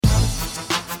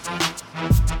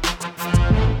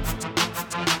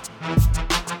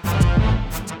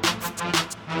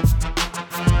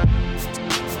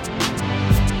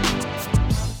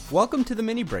Welcome to the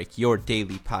Mini Break, your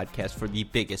daily podcast for the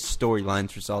biggest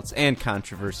storylines, results, and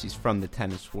controversies from the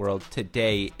tennis world.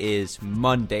 Today is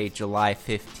Monday, July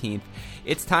 15th.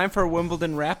 It's time for a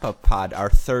Wimbledon wrap-up pod, our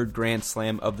third Grand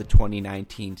Slam of the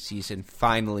 2019 season,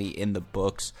 finally in the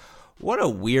books. What a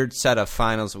weird set of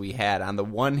finals we had. On the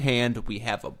one hand, we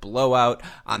have a blowout.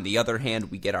 On the other hand,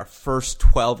 we get our first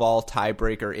 12-all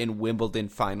tiebreaker in Wimbledon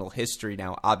final history.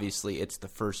 Now, obviously, it's the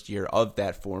first year of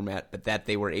that format, but that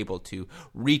they were able to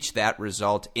reach that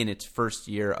result in its first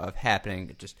year of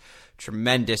happening. Just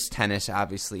tremendous tennis,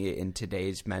 obviously, in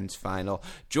today's men's final.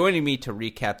 Joining me to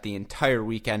recap the entire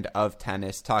weekend of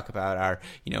tennis, talk about our,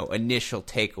 initial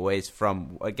takeaways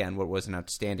from, again, what was an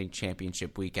outstanding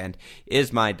championship weekend,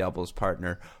 is my doubles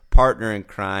partner in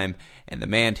crime, and the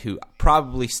man who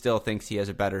probably still thinks he has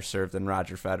a better serve than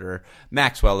Roger Federer,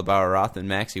 Maxwell Bauer-Rothman.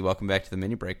 Maxie, welcome back to the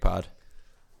Mini Break Pod.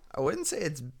 I wouldn't say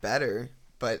it's better,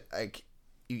 but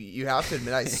you have to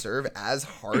admit I serve as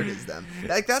hard as them.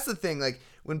 That's the thing.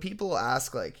 When people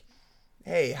ask,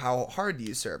 hey, how hard do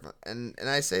you serve? And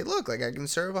I say, look, I can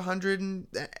serve 100 and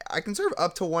I can serve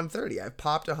up to 130. I've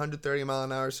popped a 130 mile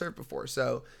an hour serve before.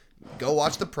 So go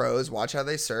watch the pros, watch how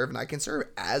they serve, and I can serve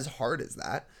as hard as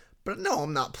that. But no,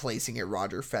 I'm not placing it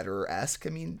Roger Federer-esque. I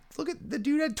mean, look at the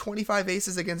dude had 25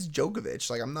 aces against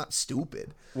Djokovic. I'm not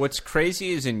stupid. What's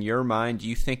crazy is in your mind,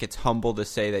 you think it's humble to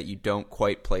say that you don't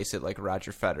quite place it like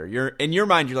Roger Federer. In your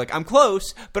mind, you're like, I'm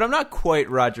close, but I'm not quite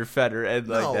Roger Federer.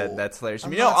 And that's hilarious.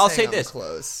 I'll say this.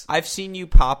 Close. I've seen you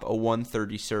pop a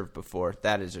 130 serve before.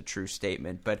 That is a true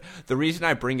statement. But the reason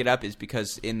I bring it up is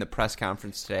because in the press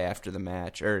conference today after the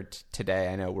match, or today,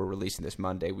 I know we're releasing this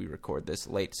Monday. We record this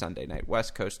late Sunday night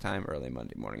West Coast time, early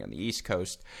Monday morning on the East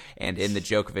Coast. And in the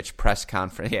Djokovic press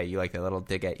conference, yeah, you like that little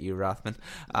dig at you, Rothman.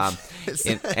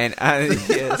 Sorry,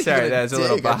 that was a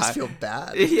little behind. I just feel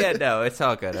bad. Yeah, no, it's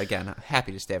all good. Again, I'm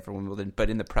happy to stay for Wimbledon. But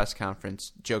in the press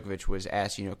conference, Djokovic was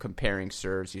asked, comparing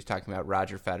serves. He was talking about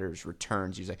Roger Federer's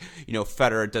returns. He was like,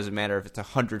 Federer, it doesn't matter if it's a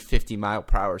 150 mile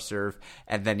per hour serve.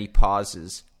 And then he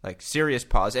pauses. Serious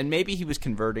pause, and maybe he was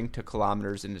converting to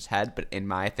kilometers in his head, but in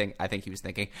my thing, I think he was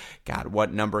thinking, God,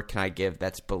 what number can I give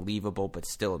that's believable but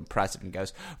still impressive? And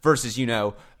goes, versus,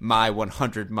 my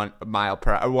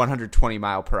 120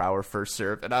 mile per hour first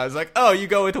serve. And I was like, oh, you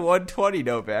go with 120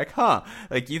 Novak, huh?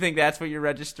 You think that's what you're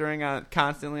registering on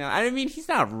constantly on? I mean, he's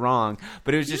not wrong,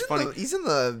 but it was just funny. He's in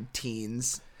the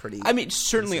teens.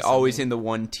 Certainly always in the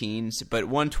 110s, but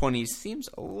 120s seems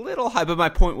a little high. But my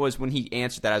point was when he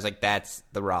answered that, I was like, that's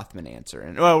the Rothman answer.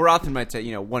 And Rothman might say,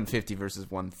 150 versus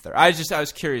 130. I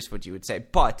was curious what you would say.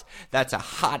 But that's a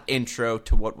hot intro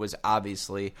to what was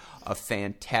obviously a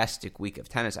fantastic week of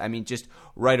tennis. I mean, just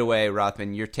right away,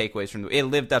 Rothman, your takeaways from it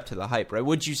lived up to the hype, right?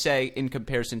 Would you say in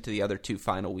comparison to the other two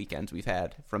final weekends we've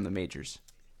had from the majors?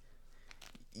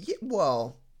 Yeah,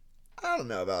 well, I don't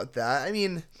know about that. I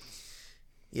mean,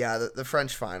 yeah, the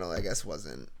French final, I guess,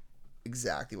 wasn't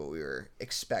exactly what we were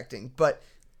expecting. But,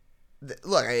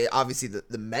 obviously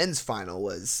the men's final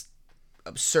was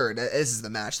absurd. This is the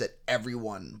match that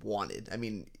everyone wanted. I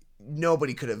mean,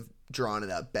 nobody could have drawn it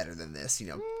up better than this.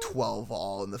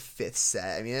 12-all in the fifth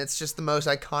set. I mean, it's just the most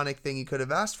iconic thing you could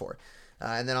have asked for.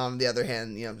 And then on the other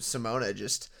hand, Simona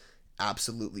just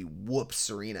absolutely whoops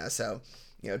Serena. So,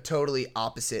 totally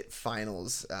opposite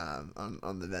finals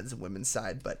on the men's and women's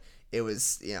side. But it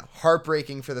was,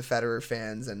 heartbreaking for the Federer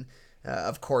fans. And,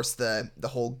 of course, the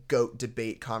whole GOAT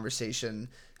debate conversation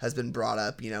has been brought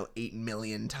up, 8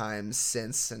 million times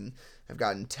since. And I've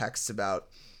gotten texts about,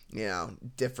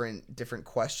 different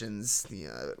questions,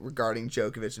 regarding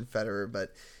Djokovic and Federer.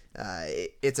 But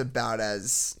it's about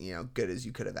as, good as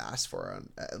you could have asked for,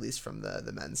 at least from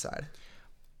the men's side.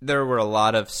 There were a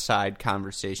lot of side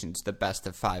conversations, the best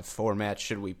of 5 format.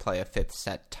 Should we play a fifth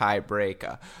set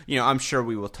tiebreak? I'm sure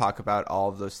we will talk about all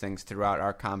of those things throughout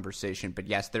our conversation. But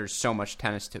yes, there's so much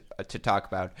tennis to talk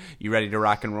about. You ready to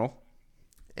rock and roll?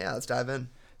 Yeah, let's dive in.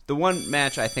 The one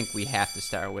match I think we have to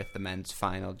start with, the men's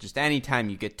final. Just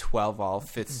anytime you get 12-all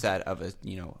fifth set of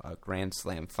a Grand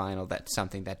Slam final, that's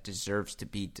something that deserves to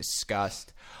be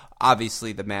discussed.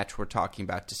 Obviously, the match we're talking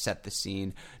about to set the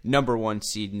scene, number 1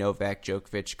 seed Novak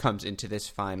Djokovic comes into this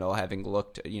final having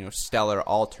looked, stellar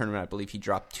all tournament. I believe he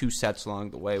dropped 2 sets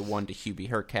along the way, one to Hubie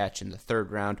Hurkacz in the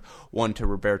third round, one to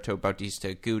Roberto Bautista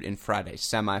Agut in Friday's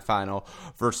semifinal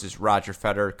versus Roger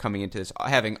Federer coming into this,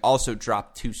 having also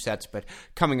dropped 2 sets, but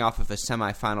coming coming off of a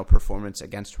semifinal performance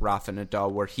against Rafa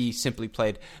Nadal where he simply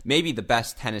played maybe the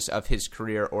best tennis of his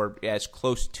career or as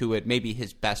close to it, maybe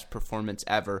his best performance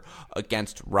ever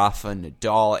against Rafa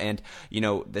Nadal. And,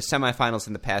 the semifinals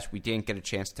in the past, we didn't get a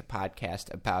chance to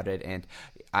podcast about it, and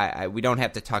we don't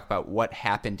have to talk about what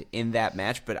happened in that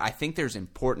match, but I think there's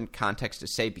important context to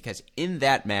say because in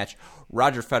that match,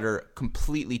 Roger Federer,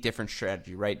 completely different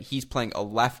strategy, right? He's playing a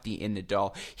lefty in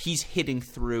Nadal. He's hitting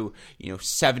through,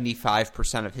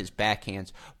 75% of his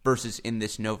backhands versus in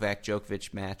this Novak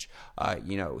Djokovic match,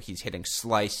 he's hitting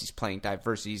slice, he's playing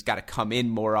diversity, he's got to come in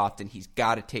more often, he's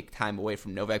got to take time away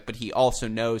from Novak, but he also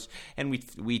knows, and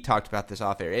we talked about this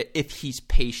off air, if he's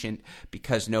patient,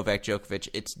 because Novak Djokovic,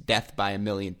 it's death by a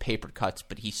million paper cuts,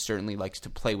 but he certainly likes to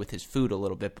play with his food a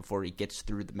little bit before he gets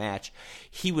through the match.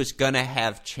 He was going to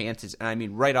have chances. And I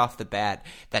mean, right off the bat,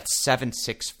 that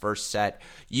 7-6 first set,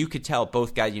 you could tell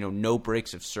both guys, no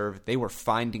breaks of serve. They were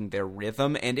finding their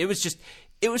rhythm, and it was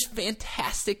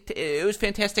fantastic. It was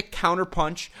fantastic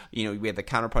counterpunch. We had the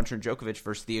counterpuncher in Djokovic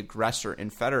versus the aggressor in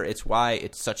Federer. It's why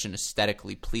it's such an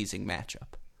aesthetically pleasing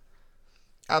matchup.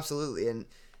 Absolutely.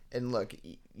 And look,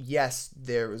 yes,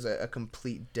 there was a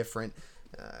complete different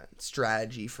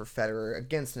strategy for Federer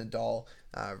against Nadal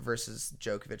versus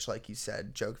Djokovic. Like you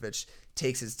said, Djokovic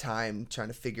takes his time trying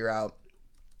to figure out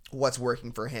what's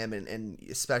working for him, and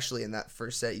especially in that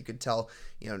first set, you could tell,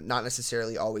 not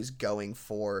necessarily always going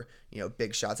for,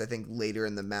 big shots. I think later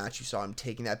in the match, you saw him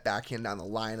taking that backhand down the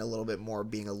line a little bit more,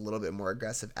 being a little bit more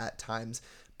aggressive at times.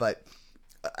 But,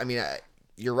 I mean,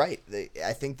 you're right.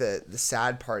 I think the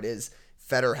sad part is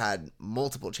Federer had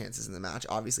multiple chances in the match,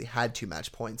 obviously had 2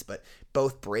 match points, but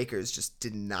both breakers just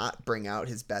did not bring out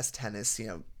his best tennis,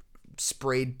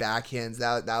 sprayed backhands.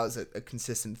 That was a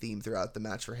consistent theme throughout the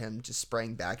match for him, just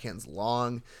spraying backhands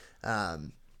long.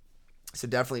 So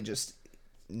definitely just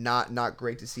not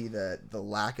great to see the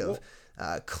lack of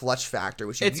clutch factor,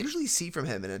 which you usually see from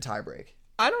him in a tiebreak.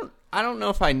 I don't know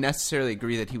if I necessarily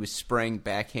agree that he was spraying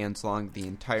backhands long the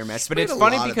entire match, but it's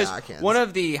funny because one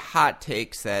of the hot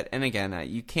takes that, and again,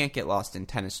 you can't get lost in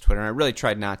tennis Twitter, and I really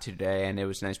tried not to today, and it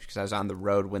was nice because I was on the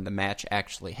road when the match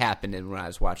actually happened, and when I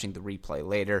was watching the replay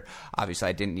later, obviously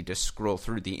I didn't need to scroll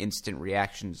through the instant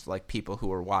reactions like people who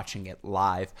were watching it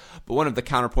live, but one of the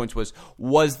counterpoints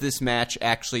was this match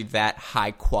actually that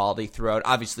high quality throughout?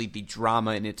 Obviously the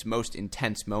drama in its most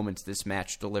intense moments, this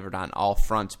match delivered on all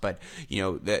fronts, but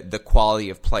the quality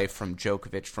of play from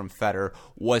Djokovic, from Federer,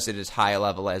 was it as high a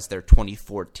level as their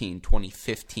 2014,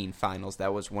 2015 finals?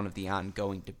 That was one of the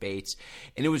ongoing debates.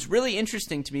 And it was really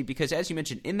interesting to me because, as you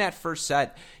mentioned, in that first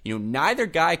set, neither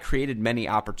guy created many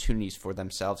opportunities for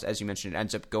themselves. As you mentioned, it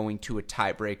ends up going to a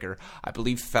tiebreaker. I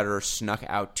believe Federer snuck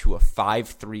out to a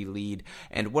 5-3 lead.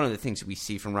 And one of the things that we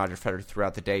see from Roger Federer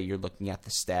throughout the day, you're looking at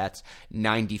the stats,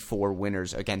 94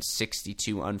 winners against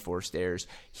 62 unforced errors.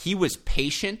 He was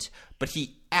patient, but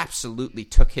he absolutely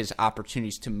took his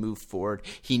opportunities to move forward.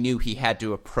 He knew he had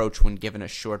to approach when given a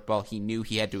short ball. He knew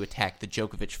he had to attack the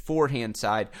Djokovic forehand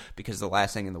side because the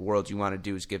last thing in the world you want to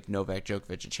do is give Novak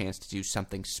Djokovic a chance to do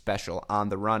something special on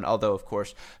the run. Although, of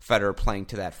course, Federer playing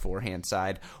to that forehand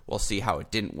side, we'll see how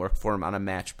it didn't work for him on a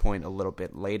match point a little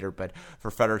bit later. But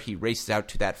for Federer, he races out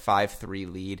to that 5-3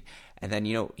 lead. And then,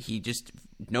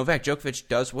 Novak Djokovic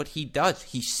does what he does.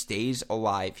 He stays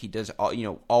alive. He does,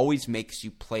 always makes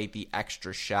you play the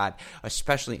extra shot,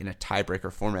 especially in a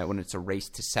tiebreaker format when it's a race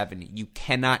to 7. You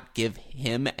cannot give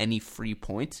him any free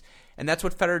points. And that's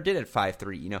what Federer did at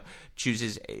 5-3.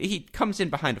 He comes in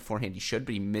behind a forehand. He should,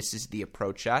 but he misses the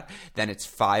approach shot. Then it's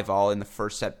 5-all in the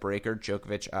first set breaker.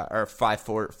 Djokovic, or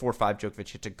 5-4, 4-5. Djokovic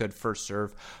hits a good first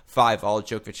serve. 5-all.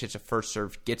 Djokovic hits a first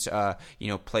serve. Gets,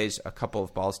 plays a couple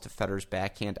of balls to Federer's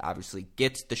backhand. Obviously,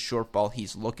 gets the short ball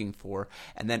he's looking for.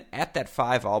 And then at that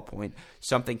 5-all point,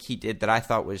 something he did that I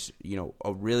thought was,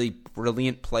 a really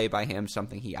brilliant play by him.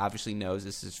 Something he obviously knows.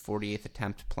 This is his 48th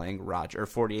attempt playing Roger, or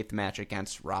 48th match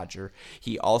against Roger.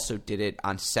 He also did it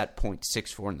on set point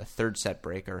 6-4 in the third set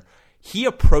breaker. He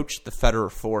approached the Federer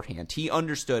forehand. He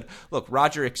understood, look,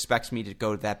 Roger expects me to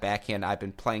go to that backhand. I've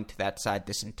been playing to that side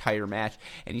this entire match.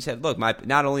 And he said, look,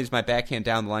 not only is my backhand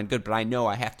down the line good, but I know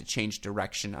I have to change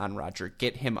direction on Roger,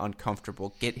 get him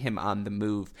uncomfortable, get him on the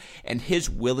move. And his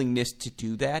willingness to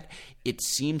do that, it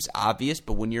seems obvious,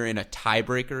 but when you're in a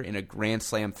tiebreaker in a Grand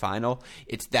Slam final,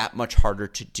 it's that much harder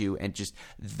to do. And just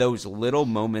those little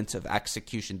moments of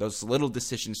execution, those little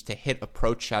decisions to hit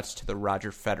approach shots to the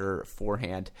Roger Federer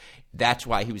forehand, that's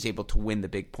why he was able to win the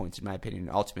big points, in my opinion,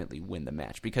 and ultimately win the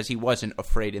match, because he wasn't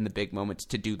afraid in the big moments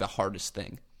to do the hardest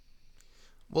thing.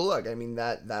 Well, look, I mean,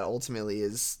 that ultimately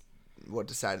is what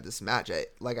decided this match.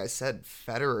 Like I said,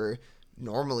 Federer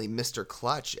normally Mr.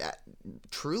 Clutch,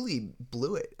 truly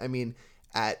blew it. I mean,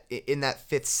 in that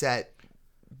fifth set,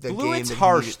 blew it's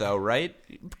harsh though, right?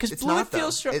 Because it's blew not, it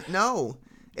feels no,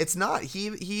 it's not. He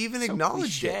even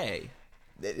acknowledged cliche.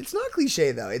 It's not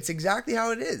cliche though. It's exactly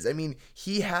how it is. I mean,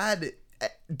 he had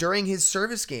during his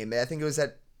service game, I think it was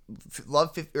at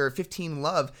 15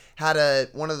 Love, had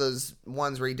one of those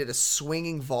ones where he did a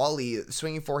swinging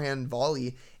forehand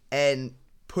volley and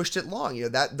pushed it long. You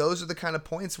know, those are the kind of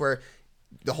points where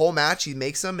the whole match he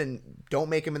makes them and don't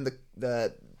make them in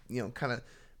the kind of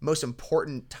most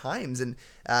important times. And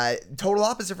total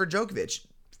opposite for Djokovic.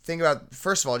 Think about,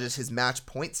 first of all, just his match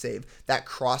point save, that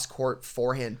cross-court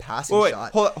forehand passing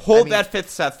shot. Hold that fifth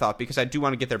set thought, because I do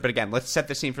want to get there. But again, let's set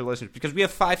the scene for the listeners, because we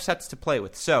have 5 sets to play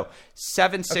with. So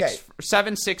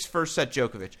 7-6 first set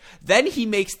Djokovic. Then he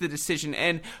makes the decision,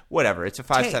 and whatever, it's a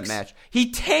 5-set match.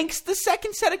 He tanks the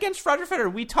second set against Roger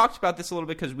Federer. We talked about this a little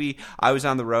bit because I was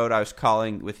on the road. I was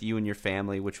calling with you and your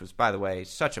family, which was, by the way,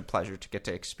 such a pleasure to get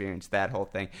to experience that whole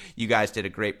thing. You guys did a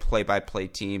great play-by-play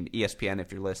team. ESPN,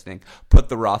 if you're listening, put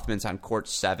the Rothmans on court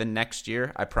 7 next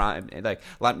year. I promise. Like,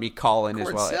 let me call in court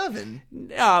as well. 7.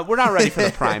 We're not ready for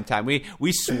the prime time.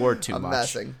 We swore too much. I'm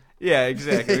messing. Yeah,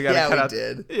 exactly. We gotta cut out.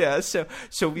 Did. Yeah, so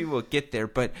we will get there.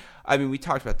 But I mean, we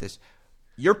talked about this.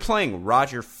 You're playing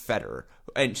Roger Federer,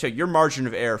 and so your margin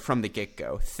of error from the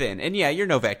get-go thin. And yeah, you're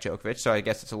Novak Djokovic, so I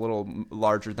guess it's a little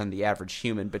larger than the average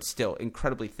human, but still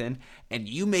incredibly thin. And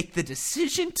you make the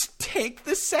decision to take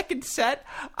the second set.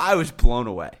 I was blown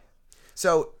away.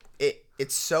 So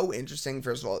it's so interesting.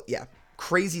 First of all, yeah,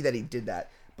 crazy that he did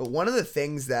that. But one of the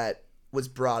things that was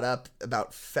brought up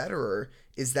about Federer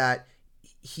is that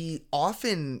he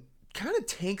often kind of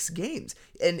tanks games,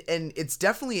 and it's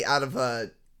definitely out of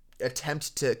a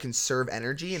attempt to conserve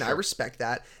energy, and sure. I respect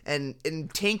that. And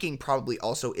tanking probably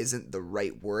also isn't the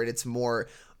right word. It's more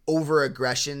over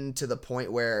aggression to the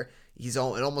point where it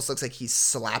almost looks like he's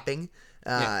slapping.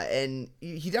 And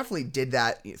he definitely did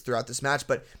that throughout this match,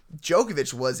 but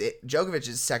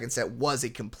Djokovic's second set was a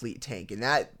complete tank, and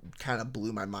that kind of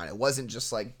blew my mind. It wasn't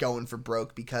just like going for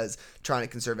broke because trying to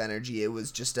conserve energy. It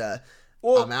was just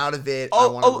I'm out of it. I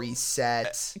want to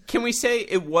reset. Can we say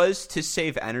it was to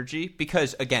save energy?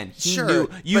 Because, again, he knew.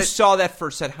 You saw that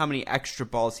first set, how many extra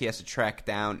balls he has to track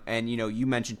down. And, you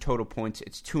mentioned total points.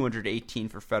 It's 218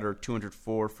 for Federer,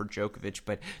 204 for Djokovic,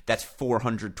 but that's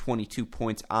 422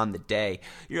 points on the day.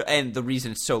 And the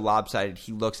reason it's so lopsided,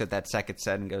 he looks at that second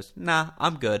set and goes, nah,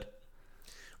 I'm good.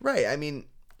 Right. I mean,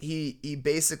 he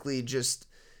basically just,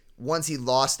 once he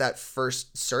lost that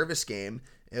first service game,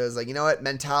 it was like, you know what,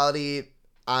 mentality,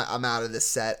 I'm out of this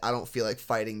set. I don't feel like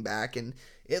fighting back. And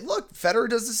Federer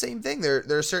does the same thing. There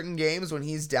are certain games when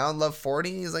he's down love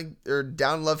 40, he's like, or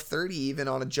down love 30 even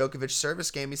on a Djokovic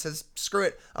service game. He says, screw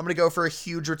it. I'm going to go for a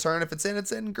huge return. If it's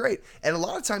in, great. And a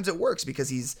lot of times it works because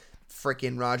he's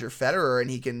freaking Roger Federer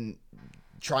and he can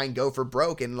try and go for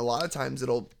broke. And a lot of times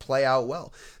it'll play out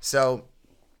well. So,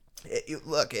 you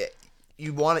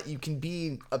can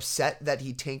be upset that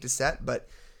he tanked a set, but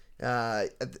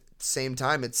at the same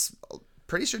time, it's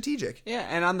pretty strategic. Yeah,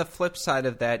 and on the flip side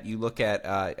of that, you look at,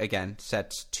 again,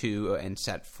 sets 2 and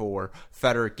set 4.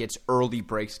 Federer gets early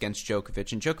breaks against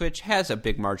Djokovic, and Djokovic has a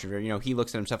big margin of error. He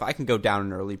looks at himself, I can go down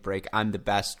an early break. I'm the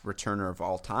best returner of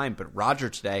all time. But Roger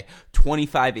today,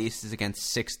 25 aces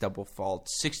against 6 double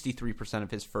faults. 63%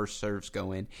 of his first serves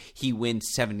go in. He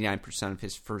wins 79% of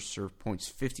his first serve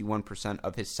points, 51%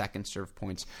 of his second serve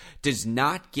points. Does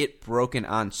not get broken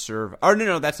on serve. Or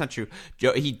no, that's not true.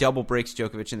 He double breaks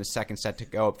Djokovic in the second set to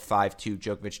go up 5-2.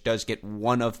 Djokovic does get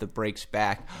one of the breaks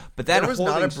back, but that there was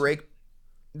not a break.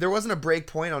 There wasn't a break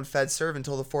point on Fed's serve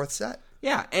until the fourth set.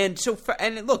 Yeah, and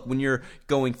look, when you're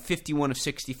going 51 of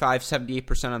 65,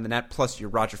 78% on the net, plus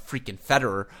you're Roger freaking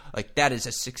Federer, like that is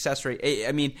a success rate.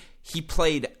 I mean, he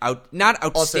played not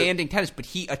outstanding tennis, but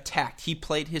he attacked. He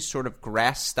played his sort of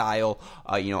grass style,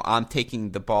 I'm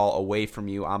taking the ball away from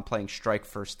you. I'm playing strike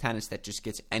first tennis that just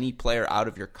gets any player out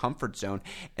of your comfort zone.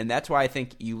 And that's why I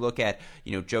think you look at,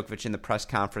 Djokovic in the press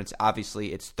conference.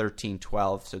 Obviously, it's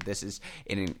 13-12, so this is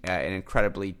an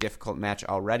incredibly difficult match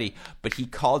already. But he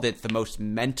called it the most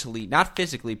mentally, not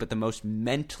physically, but the most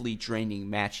mentally draining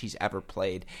match he's ever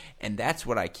played. And that's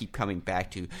what I keep coming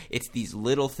back to. It's these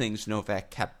little things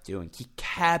Novak kept doing. He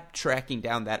kept tracking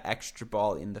down that extra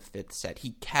ball in the fifth set.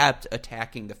 He kept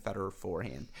attacking the Federer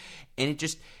forehand. And it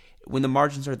just, when the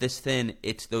margins are this thin,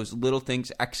 it's those little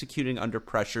things, executing under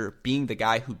pressure, being the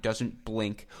guy who doesn't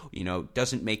blink,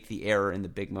 doesn't make the error in the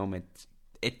big moments.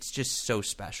 It's just so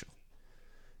special.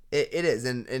 It is,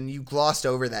 and you glossed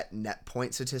over that net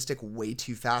point statistic way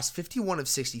too fast. 51 of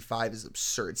 65 is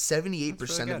absurd. 78%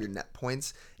 really of your net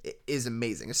points is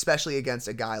amazing, especially against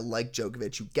a guy like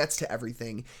Djokovic who gets to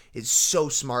everything, is so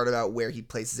smart about where he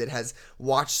places it, has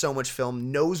watched so much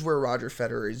film, knows where Roger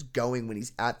Federer is going when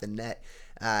he's at the net.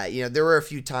 There were a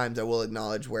few times, I will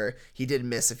acknowledge, where he did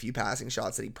miss a few passing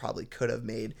shots that he probably could have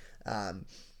made.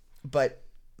 But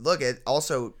look,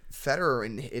 also Federer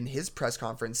in his press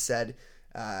conference said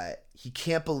he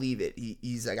can't believe it.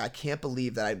 He's like, I can't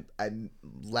believe that I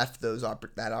left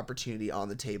that opportunity on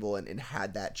the table and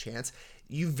had that chance.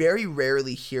 You very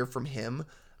rarely hear from him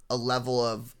a level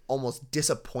of almost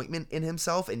disappointment in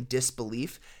himself and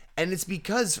disbelief. And it's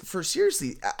because,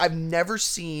 seriously, I've never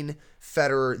seen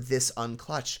Federer this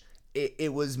unclutch.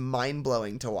 It was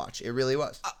mind-blowing to watch. It really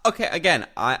was. Okay, again,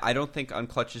 I don't think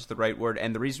unclutch is the right word,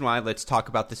 and the reason why, let's talk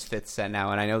about this fifth set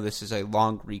now, and I know this is a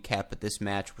long recap, but this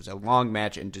match was a long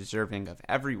match and deserving of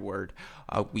every word.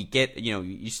 We get,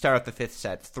 you start out the fifth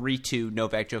set, 3-2,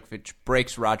 Novak Djokovic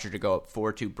breaks Roger to go up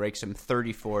 4-2, breaks him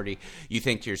 30-40. You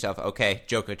think to yourself, okay,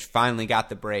 Djokovic finally got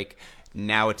the break.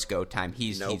 Now it's go time.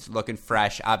 He's looking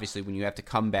fresh. Obviously, when you have to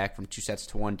come back from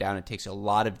 2-1 down, it takes a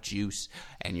lot of juice,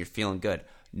 and you're feeling good.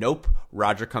 Nope.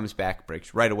 Roger comes back,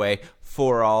 breaks right away.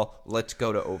 4-all. Let's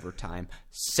go to overtime.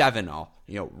 7-all.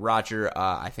 Roger,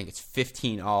 I think it's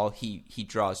 15-all. He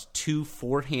draws 2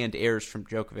 forehand errors from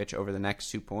Djokovic over the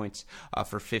next 2 points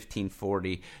for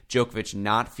 15-40. Djokovic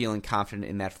not feeling confident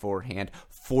in that forehand,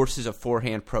 forces a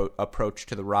forehand approach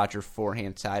to the Roger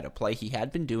forehand side, a play he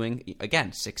had been doing,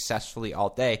 again, successfully all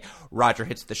day. Roger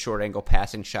hits the short angle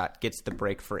passing shot, gets the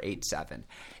break for 8-7.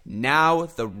 Now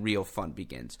the real fun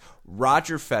begins.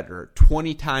 Roger Federer,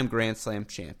 20-time Grand Slam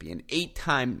champion,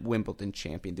 8-time Wimbledon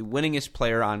champion, the winningest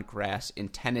player on grass in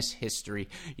tennis history,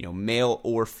 male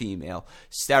or female,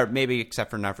 maybe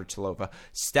except for Navratilova,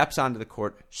 steps onto the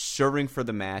court, serving for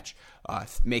the match,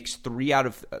 makes 3 out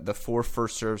of the 4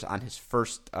 first serves on his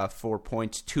first 4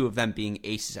 points, 2 of them being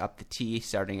aces up the tee,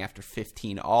 starting after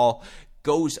 15-all,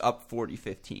 goes up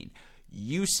 40-15.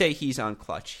 You say he's on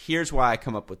clutch. Here's why I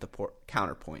come up with the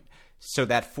counterpoint. So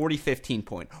that 40-15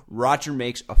 point, Roger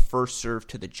makes a first serve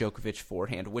to the Djokovic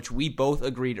forehand, which we both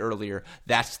agreed earlier,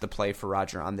 that's the play for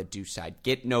Roger on the deuce side.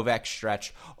 Get Novak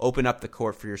stretch, open up the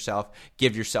court for yourself,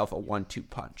 give yourself a 1-2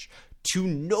 punch. To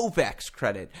Novak's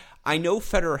credit, I know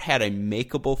Federer had a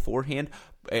makeable forehand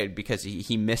because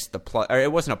he missed the plus, or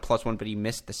it wasn't a +1, but he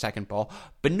missed the second ball.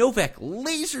 But Novak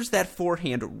lasers that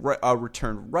forehand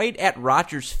return right at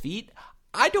Roger's feet.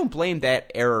 I don't blame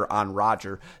that error on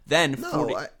Roger. Then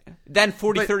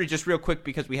 40-30, just real quick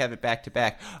because we have it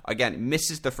back-to-back. Again,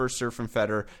 misses the first serve from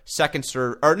Federer. Second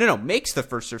serve, makes the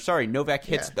first serve. Sorry, Novak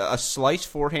hits a slice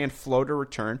forehand floater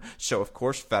return. So, of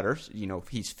course, Federer,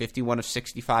 he's 51 of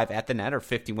 65 at the net, or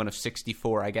 51 of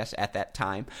 64, I guess, at that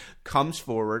time. Comes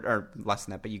forward, or less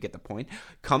than that, but you get the point.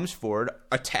 Comes forward,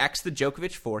 attacks the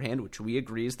Djokovic forehand, which we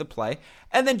agree is the play.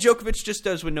 And then Djokovic just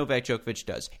does what Novak Djokovic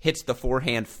does. Hits the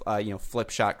forehand, flip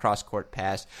shot, cross-court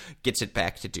pass, gets it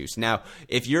back to deuce. Now,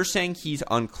 if you're saying he's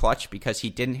unclutched because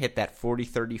he didn't hit that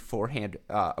 40-30 forehand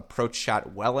approach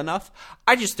shot well enough,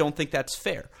 I just don't think that's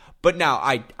fair. But now,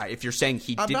 if you're saying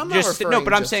he did,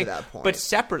 I'm saying, but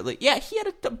separately, yeah, he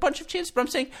had a bunch of chances. But I'm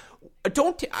saying,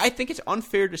 I think it's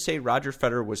unfair to say Roger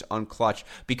Federer was unclutched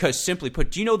because, simply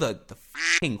put, do you know the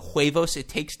fucking huevos it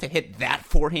takes to hit that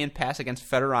forehand pass against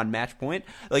Federer on match point?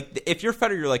 Like, if you're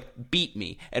Federer, you're like, beat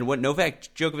me. And what Novak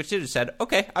Djokovic did is said,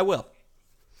 okay, I will.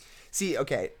 See,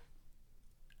 okay,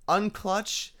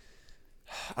 unclutch,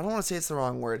 I don't want to say it's the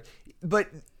wrong word, but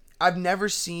I've never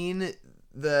seen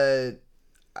the,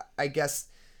 I guess,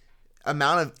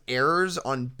 amount of errors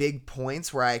on big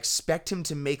points where I expect him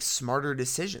to make smarter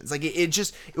decisions. Like, it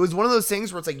was one of those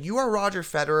things where it's like, you are Roger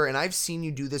Federer, and I've seen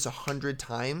you do this 100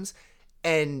 times,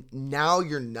 and now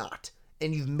you're not.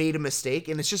 And you've made a mistake,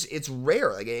 and it's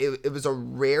rare. Like, it was a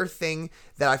rare thing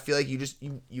that I feel like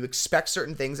you expect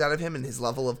certain things out of him and his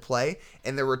level of play,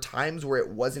 and there were times where it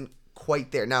wasn't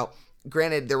quite there. Now,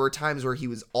 granted, there were times where he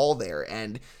was all there,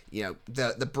 and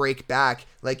the break back,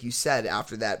 like you said,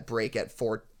 after that break at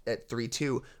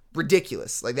 3-2,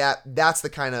 ridiculous. Like that's the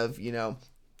kind of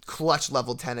clutch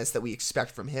level tennis that we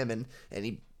expect from him, and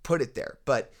he put it there.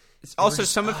 But it's also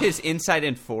some of his inside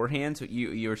and forehands,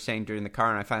 you were saying during the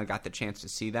car, and I finally got the chance to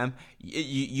see them.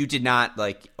 You did not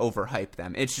overhype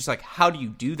them. It's just like, how do you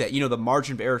do that? The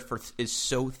margin of error is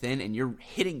so thin, and you're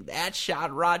hitting that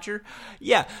shot, Roger.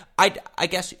 Yeah, I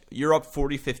guess you're up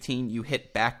 40-15. You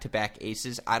hit back-to-back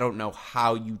aces. I don't know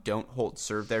how you don't hold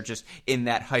serve there, just in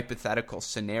that hypothetical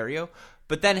scenario.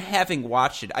 But then having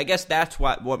watched it, I guess that's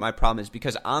what my problem is,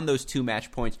 because on those 2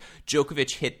 match points,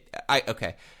 Djokovic hit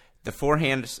the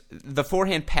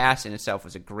forehand pass in itself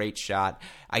was a great shot.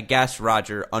 I guess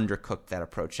Roger undercooked that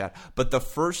approach shot. But the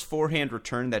first forehand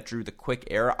return that drew the quick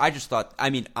error, I just thought,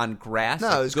 on grass,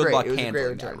 no, it was good great. luck it was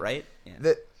handling that, right?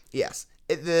 Yeah.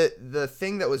 The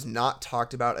thing that was not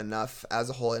talked about enough as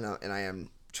a whole, and I am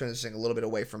transitioning a little bit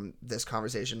away from this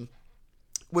conversation,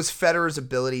 was Federer's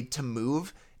ability to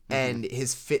move and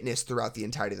his fitness throughout the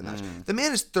entirety of the match. The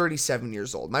man is 37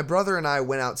 years old. My brother and I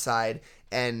went outside,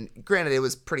 and granted, it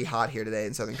was pretty hot here today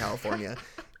in Southern California.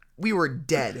 We were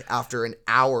dead after an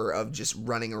hour of just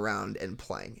running around and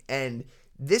playing. And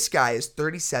this guy is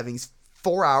 37. He's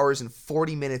 4 hours and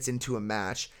 40 minutes into a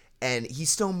match, and he's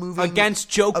still moving. Against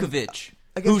Djokovic,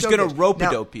 who's going to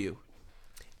rope-a-dope you.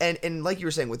 And like you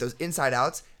were saying, with those inside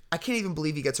outs, I can't even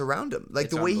believe he gets around him. Like,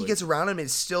 the way he gets around him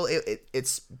is still,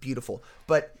 it's beautiful.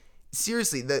 But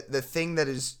seriously, the thing that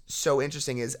is so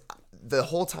interesting is the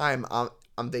whole time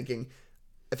I'm thinking,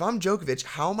 if I'm Djokovic,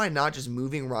 how am I not just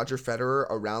moving Roger Federer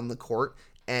around the court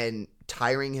and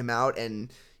tiring him out and,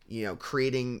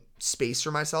 creating space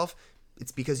for myself?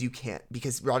 It's because you can't.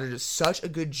 Because Roger does such a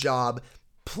good job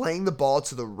playing the ball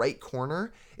to the right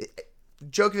corner.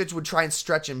 Djokovic would try and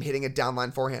stretch him hitting a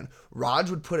downline forehand. Raj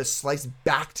would put a slice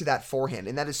back to that forehand,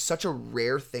 and that is such a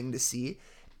rare thing to see,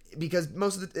 because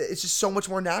it's just so much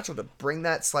more natural to bring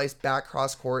that slice back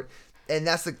cross court, and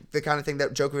that's the kind of thing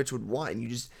that Djokovic would want.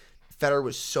 And Federer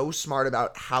was so smart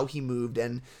about how he moved,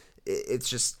 and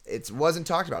it wasn't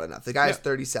talked about enough. The guy is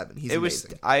 37. He's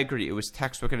amazing. I agree. It was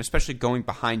textbook, and especially going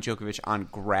behind Djokovic on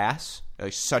grass,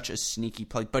 such a sneaky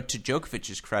play. But to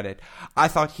Djokovic's credit, I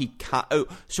thought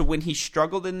so when he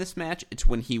struggled in this match, it's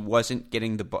when he wasn't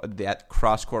getting that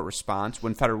cross-court response,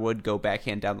 when Federer would go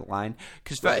backhand down the line.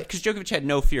 Because Djokovic had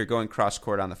no fear going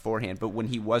cross-court on the forehand, but when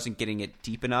he wasn't getting it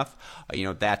deep enough,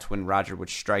 that's when Roger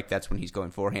would strike. That's when he's going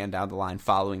forehand down the line,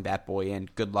 following that boy in.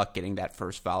 Good luck getting that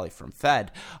first volley from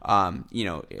Fed.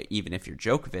 Even if you're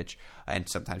Djokovic, and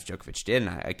sometimes Djokovic did.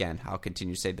 And I'll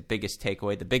continue to say the biggest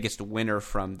takeaway, the biggest winner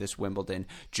from this Wimbledon,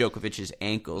 Djokovic's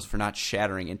ankles for not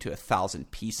shattering into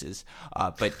 1,000 pieces,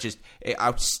 but just an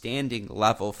outstanding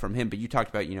level from him. But you talked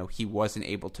about, he wasn't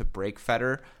able to break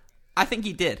Federer. I think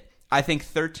he did. I think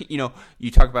 13,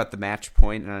 you talk about the match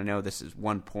point, and I know this is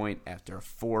 1 point after a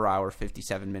 4-hour,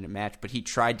 57-minute match, but he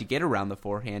tried to get around the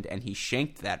forehand, and he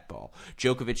shanked that ball.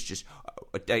 Djokovic just,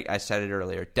 I said it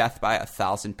earlier, death by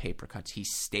 1,000 paper cuts. He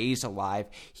stays alive.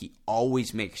 He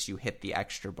always makes you hit the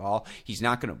extra ball. He's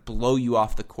not going to blow you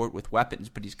off the court with weapons,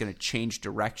 but he's going to change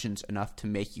directions enough to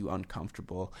make you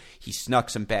uncomfortable. He snuck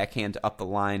some backhand up the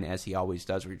line, as he always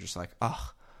does, where you're just like,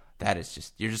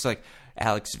 you're just like,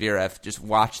 Alex Zverev, just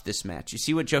watch this match. You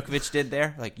see what Djokovic did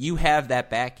there? Like, you have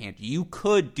that backhand. You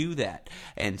could do that.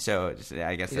 And so,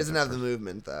 I guess he doesn't have the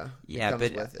movement, though. Yeah,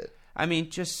 but with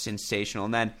it. Just sensational.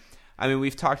 And then,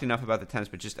 we've talked enough about the tennis,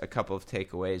 but just a couple of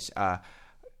takeaways.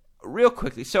 Real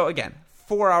quickly. So, again,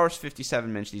 4 hours,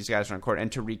 57 minutes these guys are on court.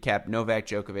 And to recap, Novak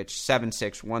Djokovic,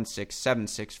 7-6, 1-6,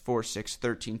 7-6,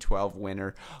 4-6, 13-12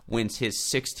 winner, wins his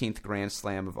 16th Grand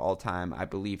Slam of all time. I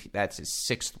believe that's his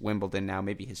 6th Wimbledon now,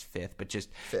 maybe his 5th, but just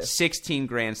 16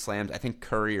 Grand Slams. I think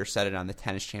Courier said it on the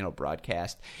Tennis Channel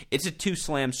broadcast. It's a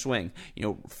 2-slam swing.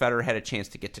 Federer had a chance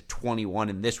to get to 21,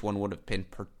 and this one would have been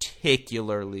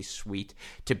particularly sweet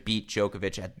to beat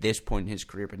Djokovic at this point in his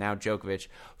career. But now Djokovic,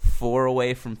 4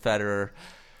 away from Federer.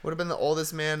 Would have been the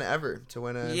oldest man ever to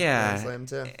win a Grand Slam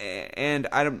too. And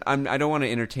I don't want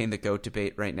to entertain the GOAT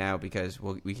debate right now, because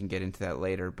we can get into that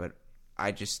later. But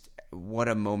what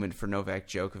a moment for Novak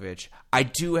Djokovic. I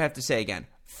do have to say again,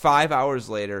 5 hours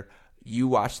later, you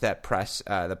watch that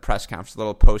the press conference,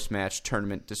 little post-match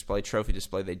tournament display, trophy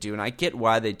display they do, and I get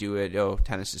why they do it. Oh,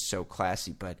 tennis is so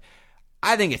classy, but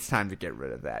I think it's time to get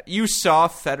rid of that. You saw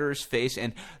Federer's face,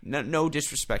 and no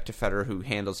disrespect to Federer, who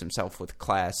handles himself with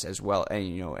class as well. And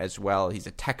he's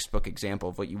a textbook example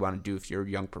of what you want to do if you're a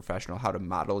young professional, how to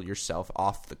model yourself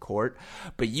off the court.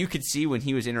 But you could see when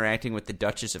he was interacting with the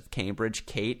Duchess of Cambridge,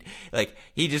 Kate, like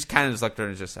he just kind of looked at her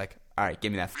and was just like, "All right,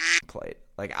 give me that plate.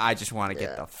 Like, I just want to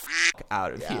get the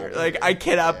out of here. Like, I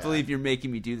cannot believe you're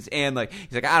making me do this." And, like,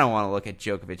 he's like, "I don't want to look at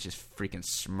Djokovic's freaking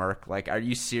smirk. Like, are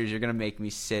you serious? You're going to make me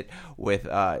sit with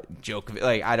Djokovic?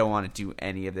 Like, I don't want to do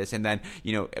any of this." And then,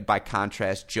 by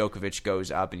contrast, Djokovic goes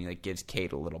up and he, like, gives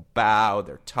Kate a little bow.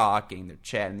 They're talking. They're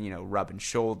chatting, rubbing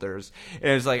shoulders.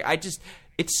 And it's like,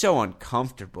 it's so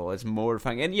uncomfortable. It's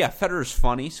mortifying. And, yeah, Federer's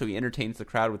funny, so he entertains the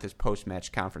crowd with his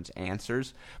post-match conference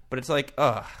answers. But it's like,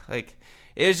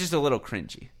 it was just a little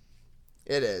cringy.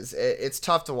 It is. It's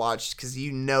tough to watch because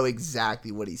you know exactly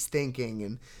what he's thinking,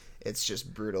 and It's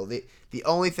just brutal. The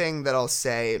only thing that I'll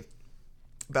say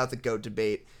about the GOAT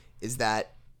debate is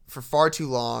that for far too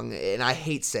long, and I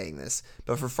hate saying this,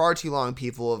 but for far too long,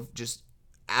 people have just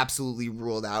absolutely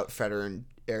ruled out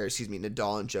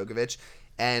Nadal and Djokovic,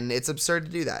 and it's absurd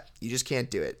to do that. You just can't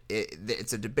do it.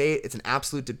 It's a debate. It's an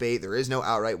absolute debate. There is no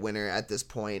outright winner at this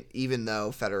point, even though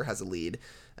Federer has a lead.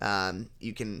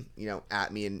 You can,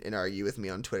 at me and argue with me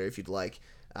on Twitter if you'd like.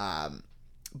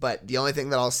 But the only thing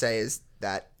that I'll say is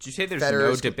that did you say there's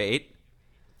no debate?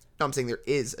 No, I'm saying there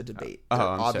is a debate. There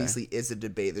obviously is a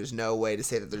debate. There's no way to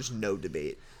say that there's no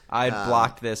debate. I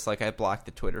blocked this like I blocked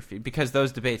the Twitter feed because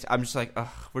those debates, I'm just like,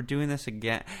 oh, we're doing this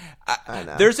again. I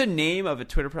know. There's a name of a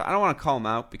Twitter person. I don't want to call him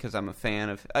out because I'm a fan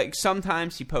of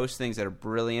sometimes he posts things that are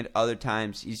brilliant. Other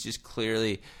times he's just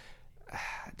clearly I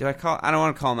don't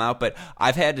want to call him out, but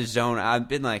I've had to zone. I've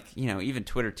been like, even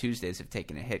Twitter Tuesdays have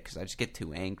taken a hit because I just get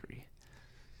too angry.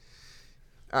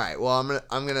 All right, well,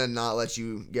 I'm gonna not let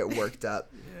you get worked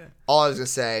up. Yeah. All I was gonna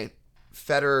say,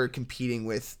 Federer competing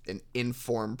with an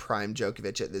informed prime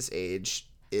Djokovic at this age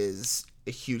is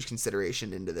a huge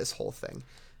consideration into this whole thing.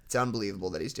 It's unbelievable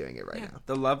that he's doing it right now.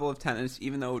 The level of tennis,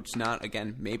 even though it's not,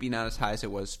 again, maybe not as high as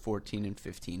it was 14 and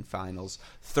 15 finals,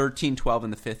 13-12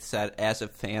 in the fifth set. As a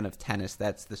fan of tennis,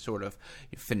 that's the sort of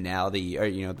finality, or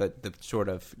the sort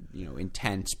of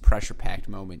intense, pressure-packed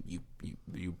moment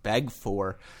you beg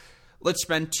for. Let's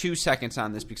spend 2 seconds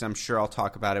on this because I'm sure I'll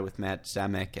talk about it with Matt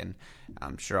Zemek, and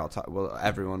I'm sure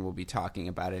everyone will be talking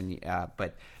about it.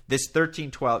 But this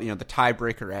 13-12, the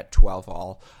tiebreaker at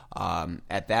 12-all,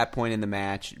 at that point in the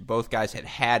match, both guys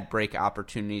had break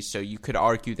opportunities, so you could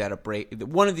argue that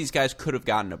one of these guys could have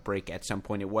gotten a break at some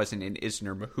point. It wasn't an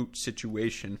Isner-Mahut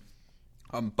situation.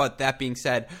 But that being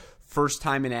said, first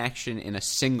time in action in a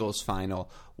singles final,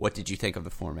 what did you think of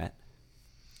the format?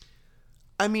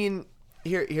 I mean,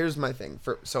 Here's my thing.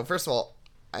 So first of all,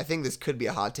 I think this could be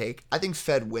a hot take. I think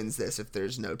Fed wins this if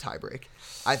there's no tiebreak.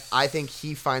 I think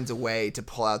he finds a way to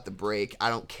pull out the break. I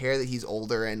don't care that he's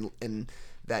older and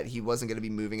that he wasn't going to be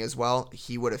moving as well.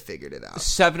 He would have figured it out.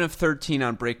 7 of 13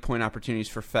 on break point opportunities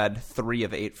for Fed, 3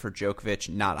 of 8 for Djokovic.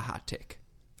 Not a hot take.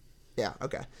 Yeah,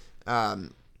 okay.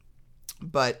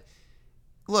 But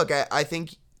look, I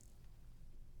think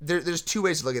there's 2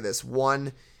 ways to look at this.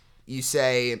 One, you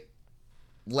say,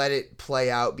 let it play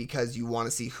out because you want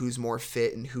to see who's more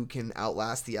fit and who can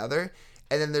outlast the other.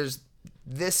 And then there's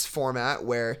this format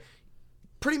where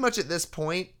pretty much at this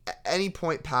point, any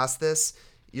point past this,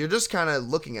 you're just kind of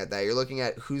looking at that. You're looking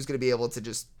at who's going to be able to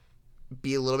just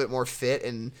be a little bit more fit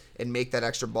and make that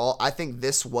extra ball. I think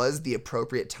this was the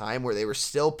appropriate time where they were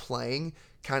still playing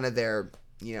kind of their,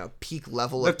 peak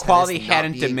level of tennis. The quality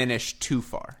hadn't diminished too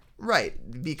far. Right,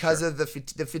 because of the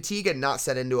fatigue had not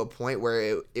set into a point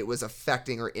where it was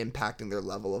affecting or impacting their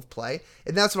level of play,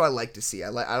 and that's what I like to see.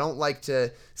 I don't like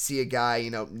to see a guy,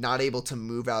 not able to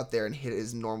move out there and hit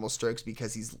his normal strokes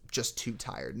because he's just too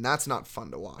tired, and that's not fun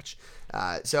to watch.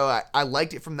 So I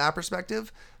liked it from that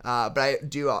perspective, but I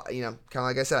do, kind of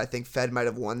like I said, I think Fed might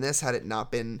have won this had it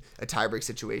not been a tiebreak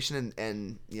situation,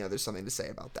 and there's something to say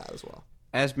about that as well.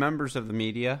 As members of the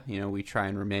media, we try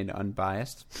and remain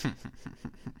unbiased.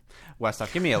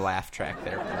 Westhoff, give me a laugh track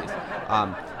there,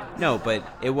 please. No, but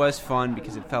it was fun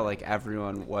because it felt like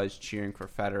everyone was cheering for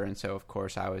Federer, and so, of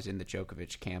course, I was in the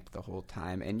Djokovic camp the whole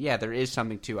time. And, yeah, there is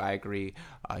something, too, I agree.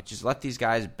 Just let these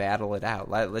guys battle it out.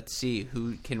 Let's see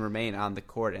who can remain on the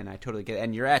court, and I totally get it.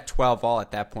 And you're at 12-all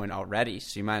at that point already,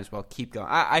 so you might as well keep going.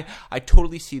 I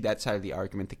totally see that side of the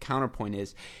argument. The counterpoint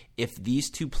is, if these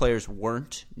two players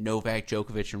weren't Novak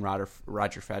Djokovic and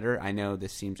Roger Federer, I know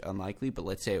this seems unlikely, but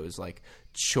let's say it was like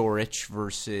Chorich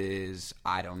versus,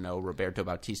 I don't know, Roberto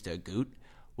Bautista Agut,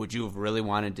 would you have really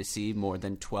wanted to see more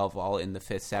than 12-all in the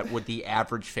fifth set? Would the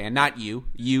average fan, not you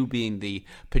being the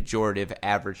pejorative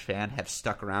average fan, have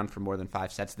stuck around for more than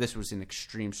 5 sets? This was an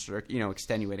extreme,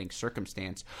 extenuating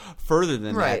circumstance. Further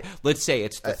than that, let's say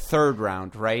it's the third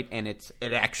round, right? And it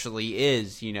actually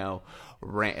is, Ivo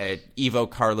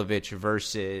Karlovic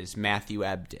versus Matthew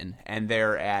Ebden, and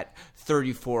they're at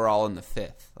 34-all in the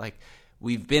fifth. Like,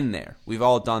 we've been there. We've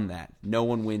all done that. No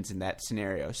one wins in that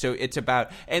scenario. So it's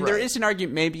about, and there is an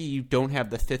argument, maybe you don't have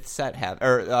the fifth set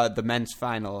the men's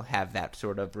final have that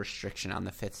sort of restriction on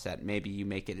the fifth set. Maybe you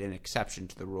make it an exception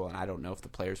to the rule, and I don't know if the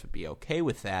players would be okay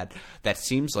with that. That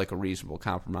seems like a reasonable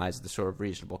compromise, the sort of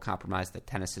reasonable compromise that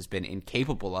tennis has been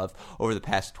incapable of over the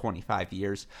past 25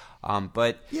 years.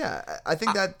 But yeah, I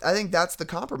think that's the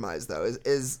compromise though.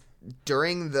 Is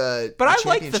during the but I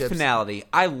like the finality.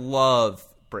 I love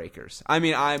breakers. I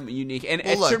mean, I'm unique, and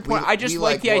Well, at a look, certain point, I just we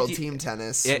like the world idea. team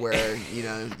tennis where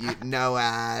no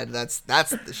ad. That's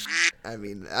the shit. I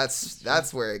mean,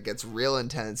 that's where it gets real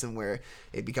intense and where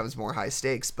it becomes more high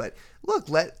stakes. But look,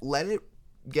 let it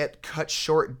get cut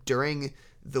short during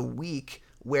the week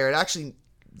where it actually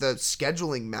the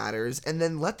scheduling matters, and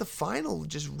then let the final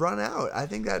just run out. I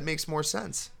think that makes more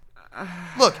sense.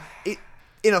 Look,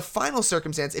 in a final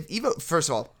circumstance, if Ivo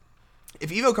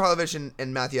Karlovic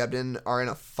and Matthew Ebden are in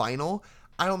a final,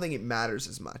 I don't think it matters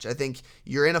as much. I think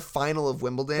you're in a final of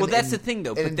Wimbledon. Well, that's the thing,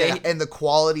 though. And the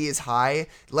quality is high.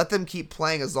 Let them keep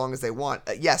playing as long as they want.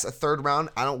 Yes, a third round,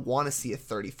 I don't want to see a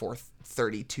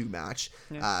 34-32 match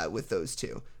with those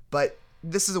two. But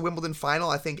this is a Wimbledon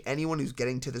final. I think anyone who's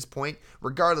getting to this point,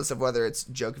 regardless of whether it's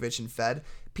Djokovic and Fed,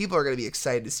 people are going to be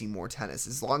excited to see more tennis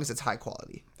as long as it's high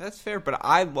quality. That's fair, but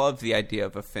I love the idea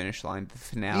of a finish line, the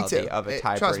finality of a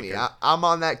tiebreaker. Trust me, I'm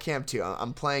on that camp too.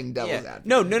 I'm playing devil's advocate.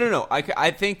 No. I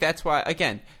think that's why,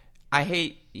 again, I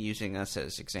hate using us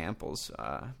as examples,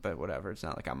 but whatever. It's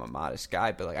not like I'm a modest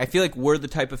guy, but like I feel like we're the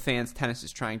type of fans tennis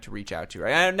is trying to reach out to,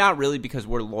 right? And not really because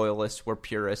we're loyalists, we're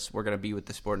purists, we're going to be with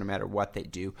the sport no matter what they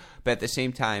do. But at the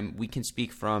same time, we can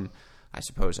speak from, I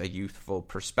suppose, a youthful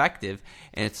perspective,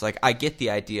 and it's like I get the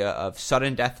idea of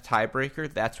sudden death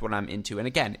tiebreaker. That's what I'm into. And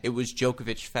again, it was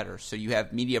Djokovic Federer, so you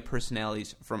have media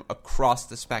personalities from across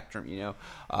the spectrum.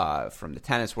 From the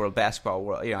tennis world, basketball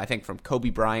world. I think from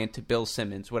Kobe Bryant to Bill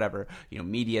Simmons, whatever.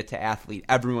 Media to athlete,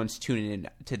 everyone's tuning in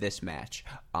to this match.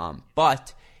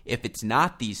 But if it's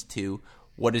not these two,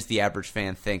 what does the average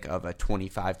fan think of a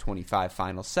 25-25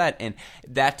 final set? And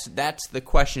that's the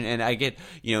question. And I get,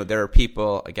 there are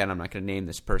people, again, I'm not going to name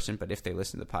this person, but if they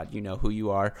listen to the pod, you know who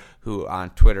you are, who on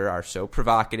Twitter are so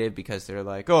provocative because they're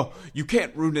like, oh, you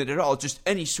can't ruin it at all. Just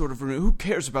any sort of ruin. Who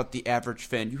cares about the average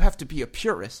fan? You have to be a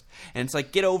purist. And it's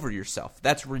like, get over yourself.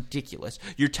 That's ridiculous.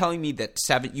 You're telling me that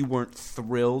you weren't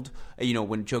thrilled,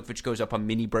 when Djokovic goes up on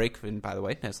mini break, and by the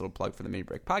way, nice little plug for the mini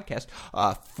break podcast,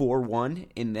 4-1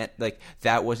 in that, like,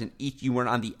 that wasn't you weren't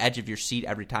on the edge of your seat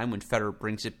every time when Federer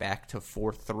brings it back to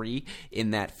 4-3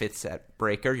 in that fifth set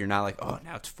breaker. You're not like, oh,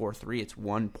 now it's 4-3, it's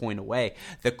 1 point away.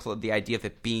 The idea of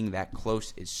it being that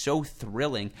close is so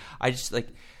thrilling. I just like,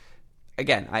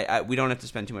 again, we don't have to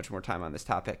spend too much more time on this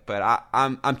topic, but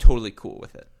I'm totally cool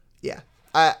with it. Yeah,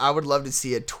 I would love to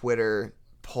see a Twitter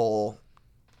poll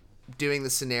doing the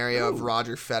scenario of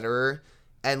Roger Federer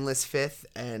endless fifth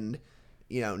and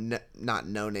not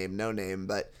no name,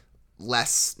 but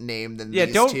less name than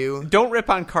these two. Don't rip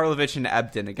on Karlovic and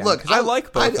Ebden again. Look, I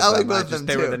like both of them. I like both of them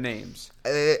they too. were the names.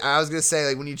 I was gonna say,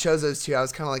 like, when you chose those two, I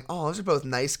was kind of like, oh, those are both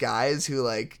nice guys who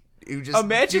just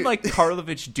imagine like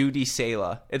Karlovic, Duty,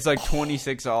 Sela. It's like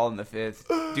 26 all in the fifth.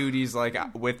 Duty's like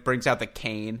brings out the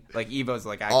cane. Like Evo's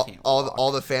like, I can't.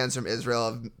 All the fans from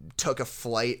Israel took a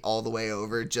flight all the way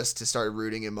over just to start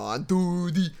rooting him on.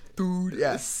 Duty,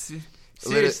 yes.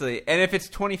 Seriously, and if it's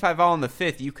 25 all in the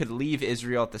fifth, you could leave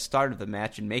Israel at the start of the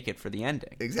match and make it for the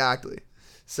ending. Exactly.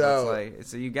 So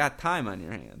you got time on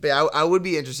your hands. But I would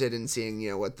be interested in seeing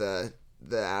what the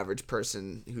average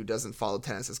person who doesn't follow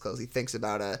tennis as closely thinks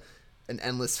about an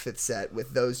endless fifth set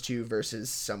with those two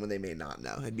versus someone they may not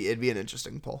know. It'd be an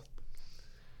interesting poll.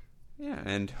 Yeah,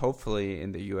 and hopefully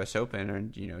in the U.S. Open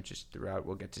and, just throughout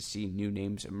we'll get to see new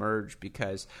names emerge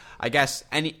because I guess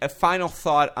a final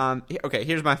thought on – okay,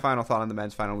 here's my final thought on the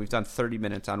men's final. We've done 30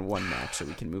 minutes on one match, so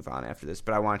we can move on after this,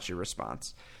 but I want your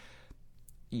response.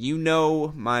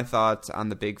 My thoughts on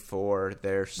the Big Four,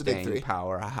 their staying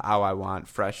power, how I want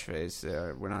fresh face.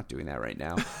 We're not doing that right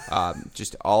now.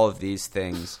 Just all of these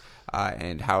things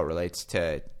and how it relates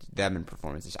to them and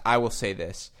performances. I will say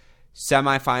this.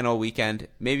 Semifinal weekend,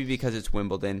 maybe because it's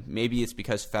Wimbledon, maybe it's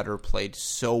because Federer played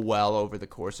so well over the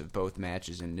course of both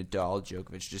matches, and Nadal,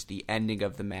 Djokovic, just the ending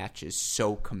of the match is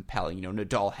so compelling.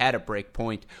 Nadal had a break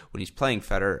point when he's playing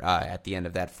Federer at the end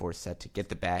of that fourth set to get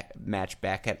the match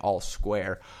back at all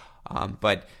square,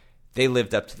 but they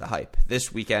lived up to the hype.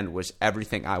 This weekend was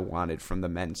everything I wanted from the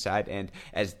men's side, and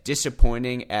as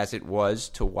disappointing as it was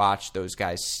to watch those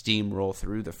guys steamroll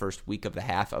through the first week of the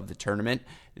half of the tournament,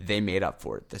 they made up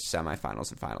for it the semifinals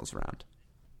and finals round.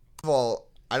 First of all,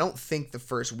 I don't think the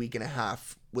first week and a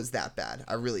half was that bad.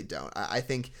 I really don't. I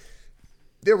think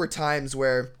there were times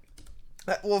where,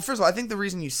 well, first of all, I think the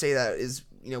reason you say that is,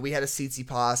 we had a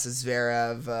Tsitsipas, a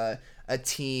Zverev, a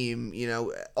team,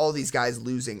 all these guys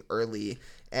losing early.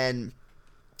 And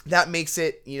that makes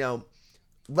it,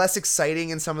 less exciting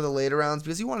in some of the later rounds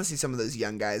because you want to see some of those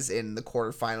young guys in the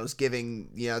quarterfinals giving,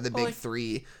 the big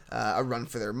three a run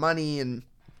for their money. And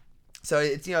So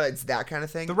it's that kind of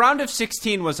thing. The round of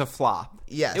 16 was a flop.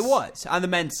 Yes. It was on the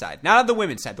men's side, not on the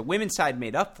women's side. The women's side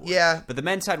made up for it. But the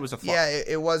men's side was a flop. Yeah,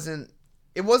 it wasn't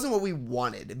what we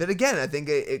wanted. But again, I think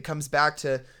it comes back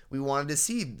to we wanted to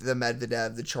see the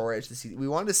Medvedev, the Coric, we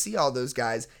wanted to see all those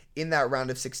guys in that round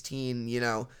of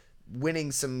 16,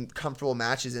 winning some comfortable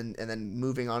matches and then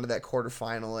moving on to that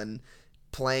quarterfinal and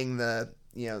playing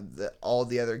all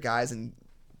the other guys and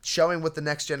showing what the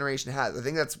next generation has. I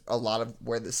think that's a lot of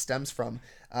where this stems from.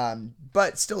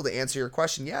 But still, to answer your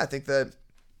question, I think that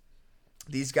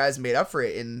these guys made up for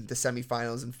it in the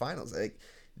semifinals and finals. Like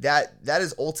that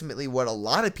is ultimately what a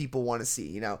lot of people want to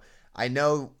see. I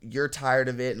know you're tired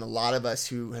of it, and a lot of us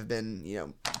who have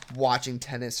been, watching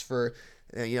tennis for,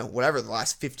 whatever, the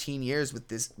last 15 years with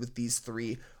these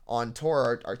three on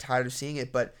tour are tired of seeing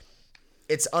it. But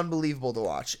it's unbelievable to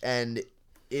watch, and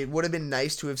it would have been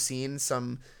nice to have seen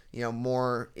some,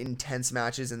 more intense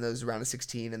matches in those round of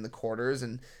 16 and the quarters,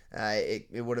 and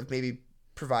it would have maybe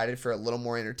provided for a little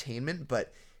more entertainment.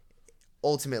 But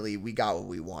ultimately, we got what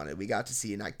we wanted. We got to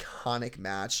see an iconic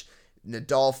match.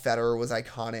 Nadal Federer was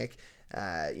iconic.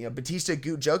 Batista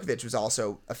Djokovic was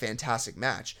also a fantastic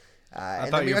match. I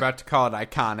thought you were about to call it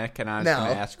iconic, and I was going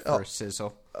to ask for a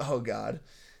sizzle. Oh God,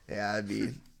 yeah, that'd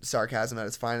be sarcasm at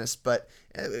its finest. But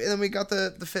and then we got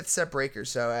the fifth set breaker.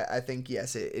 So I think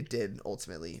yes, it did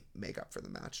ultimately make up for the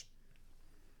match.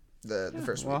 The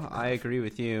first one. Well, I agree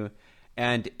with you.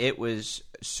 And it was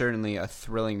certainly a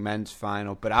thrilling men's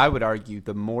final, but I would argue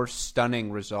the more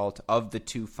stunning result of the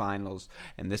two finals,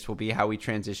 and this will be how we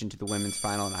transition to the women's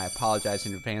final, and I apologize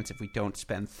in advance if we don't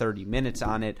spend 30 minutes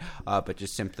on it, but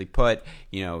just simply put,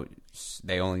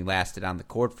 they only lasted on the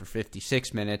court for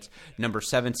 56 minutes. Number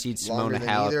 7 seed Simona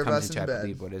Halep comes into, I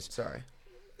believe, what is... Sorry.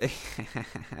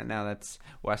 No, that's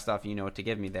Westhoff, you know what to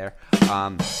give me there.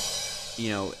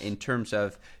 In terms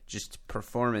of just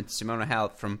performance, Simona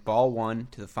Halep, from ball 1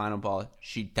 to the final ball,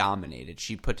 she dominated.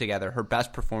 She put together her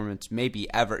best performance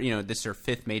maybe ever. This is her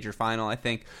 5th major final, I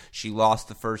think. She lost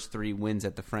the first 3 wins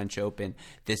at the French Open.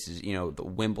 This is, the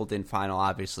Wimbledon final,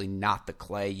 obviously not the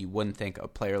clay. You wouldn't think a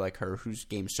player like her, whose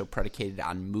game is so predicated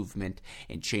on movement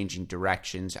and changing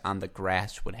directions on the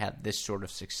grass, would have this sort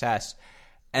of success.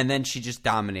 And then she just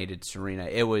dominated Serena.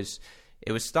 It was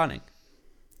stunning.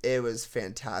 It was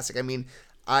fantastic. I mean,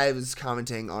 I was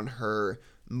commenting on her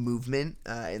movement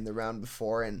in the round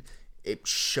before, and it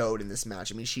showed in this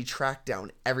match. I mean, she tracked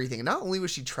down everything. And not only was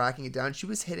she tracking it down, she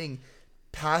was hitting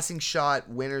passing shot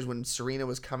winners when Serena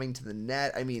was coming to the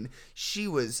net. I mean, she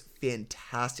was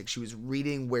fantastic. She was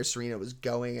reading where Serena was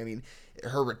going. I mean,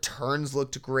 her returns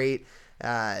looked great.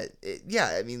 I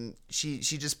mean, she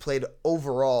just played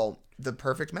overall the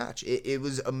perfect match. It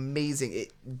was amazing.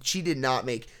 She did not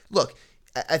make... Look...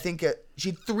 I think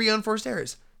she had 3 unforced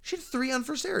errors. She had 3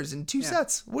 unforced errors in 2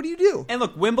 sets. What do you do? And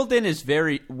look, Wimbledon is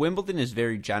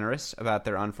very generous about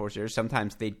their unforced errors.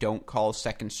 Sometimes they don't call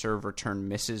second serve return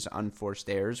misses unforced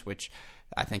errors, which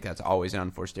I think that's always an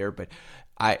unforced error. But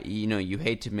you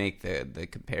hate to make the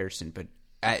comparison, but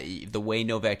the way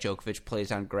Novak Djokovic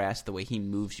plays on grass, the way he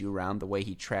moves you around, the way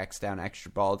he tracks down extra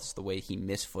balls, the way he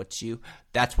misfoots you,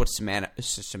 that's what Simona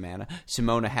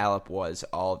Halep was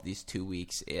all of these 2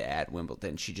 weeks at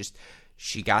Wimbledon.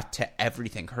 She got to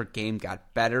everything. Her game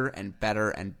got better and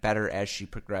better and better as she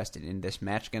progressed. And in this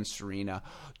match against Serena,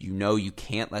 you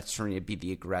can't let Serena be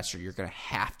the aggressor. You're going to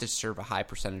have to serve a high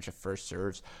percentage of first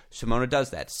serves. Simona does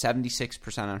that.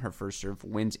 76% on her first serve,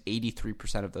 wins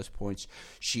 83% of those points.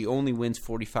 She only wins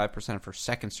 45% of her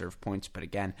second serve points, but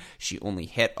again, she only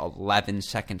hit 11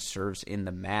 second serves in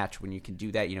the match. When you can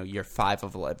do that, you're 5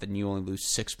 of 11, you only lose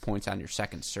 6 points on your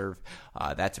second serve.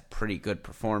 That's a pretty good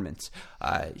performance.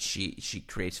 She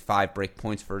creates 5 break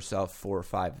points for herself, 4 or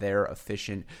 5 there,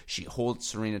 efficient. She holds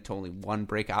Serena to only 1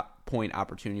 break point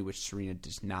opportunity, which Serena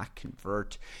does not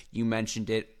convert. You mentioned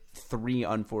it. 3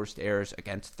 unforced errors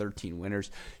against 13 winners.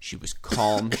 She was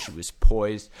calm. She was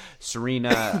poised.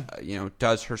 Serena,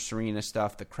 does her Serena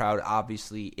stuff. The crowd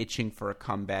obviously itching for a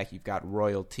comeback. You've got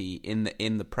royalty in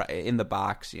the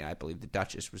box. I believe the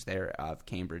Duchess was there of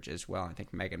Cambridge as well. I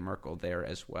think Meghan Markle there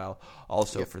as well.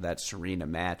 Also for that Serena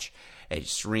match. Hey,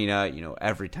 Serena,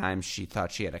 every time she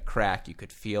thought she had a crack, you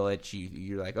could feel it.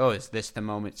 You're like, oh, is this the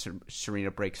moment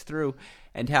Serena breaks through?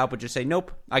 And Halep would just say,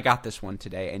 nope, I got this one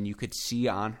today. And you could see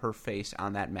on her face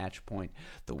on that match point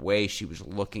the way she was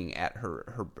looking at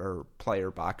her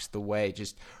player box, the way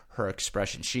just her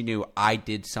expression. She knew I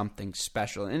did something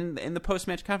special. And in the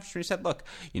post-match conference, she said, look,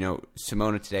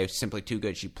 Simona today was simply too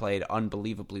good. She played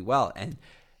unbelievably well. And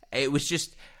it was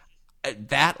just... at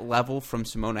that level from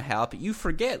Simona Halep, you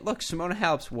forget, look, Simona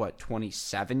Halep's,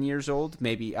 27 years old?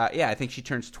 Maybe, I think she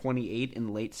turns 28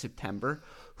 in late September.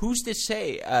 Who's to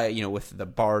say, with the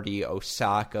Barty,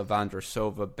 Osaka,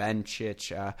 Vondrousova,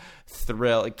 Bencic,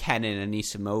 Thrill, Kenin,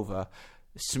 Anisimova,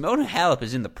 Simona Halep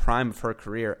is in the prime of her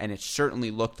career, and it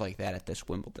certainly looked like that at this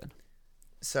Wimbledon.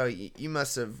 So you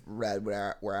must have read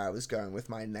where I was going with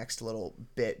my next little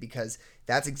bit, because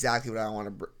that's exactly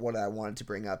what I wanted to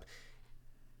bring up.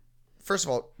 First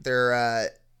of all,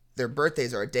 their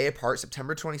birthdays are a day apart,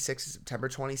 September 26th and September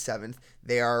 27th.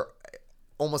 They are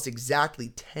almost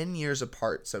exactly 10 years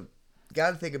apart, so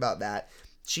got to think about that.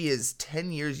 She is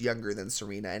 10 years younger than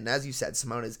Serena, and as you said,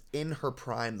 Simona's in her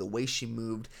prime, the way she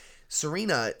moved.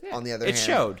 Serena, on the other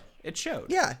hand... It showed.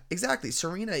 Yeah, exactly.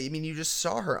 Serena, I mean, you just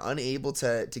saw her unable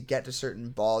to get to certain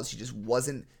balls. She just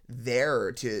wasn't there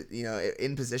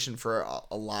in position for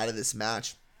a lot of this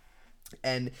match.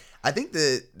 And I think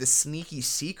the sneaky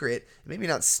secret, maybe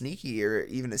not sneaky or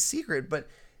even a secret, but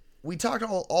we talked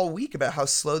all week about how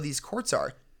slow these courts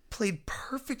are. Played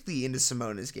perfectly into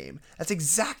Simona's game. That's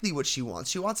exactly what she wants.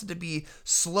 She wants it to be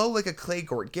slow like a clay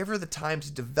court. Give her the time to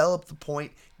develop the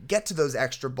point, get to those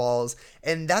extra balls,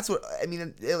 and that's what, I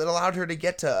mean, it allowed her to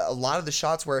get to a lot of the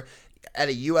shots where at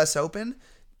a U.S. Open,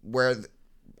 where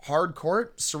hard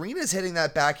court, Serena's hitting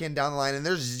that backhand down the line, and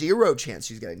there's zero chance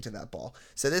she's getting to that ball.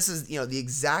 So this is, the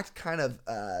exact kind of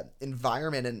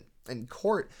environment and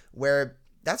court where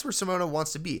that's where Simona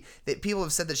wants to be. People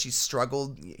have said that she's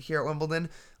struggled here at Wimbledon.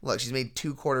 Look, she's made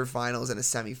 2 quarterfinals and a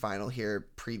semifinal here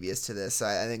previous to this.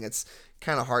 I think it's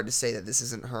kind of hard to say that this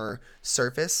isn't her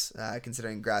surface,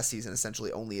 considering grass season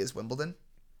essentially only is Wimbledon.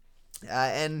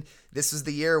 And this was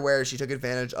the year where she took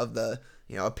advantage of the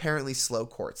apparently slow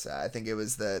courts. I think it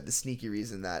was the sneaky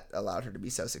reason that allowed her to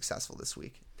be so successful this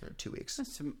week, or 2 weeks.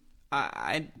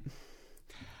 I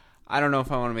don't know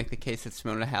if I want to make the case that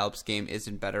Simona Halep's game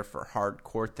isn't better for hard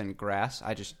court than grass.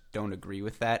 I just don't agree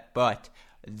with that. But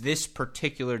this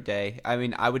particular day, I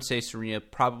mean, I would say Serena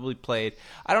probably played,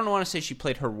 I don't want to say she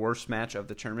played her worst match of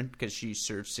the tournament, because she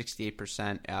serves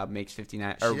 68%, makes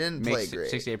 59, or makes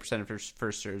 68% of her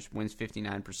first serves, wins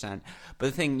 59%. But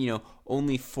the thing,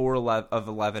 only 4 of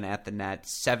 11 at the net,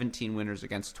 17 winners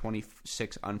against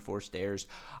 26 unforced errors.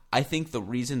 I think the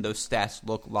reason those stats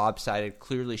look lopsided,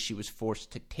 clearly she was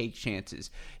forced to take chances,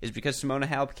 is because Simona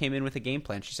Halep came in with a game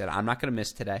plan. She said, I'm not going to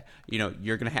miss today.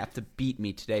 You're going to have to beat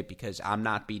me today because I'm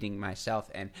not beating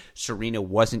myself. And Serena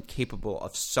wasn't capable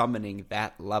of summoning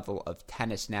that level of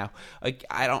tennis. Now,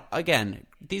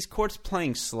 these courts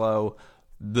playing slow,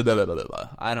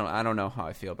 I don't know how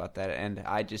I feel about that. And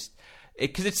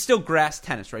because it's still grass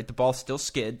tennis, right? The ball still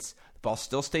skids. Ball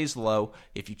still stays low.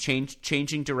 If you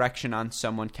changing direction on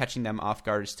someone, catching them off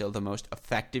guard is still the most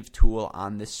effective tool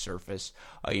on this surface.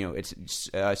 It's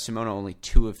Simona only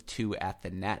 2 of 2 at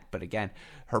the net, but again,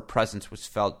 her presence was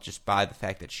felt just by the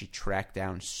fact that she tracked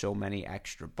down so many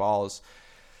extra balls.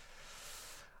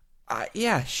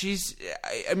 She's.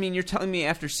 I mean, you're telling me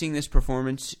after seeing this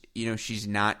performance, she's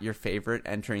not your favorite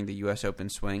entering the U.S.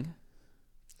 Open swing?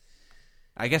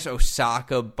 I guess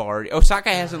Osaka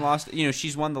hasn't lost.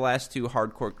 She's won the last 2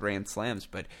 hardcourt Grand Slams,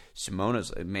 but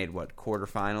Simona's made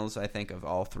quarterfinals, I think, of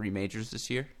all 3 majors this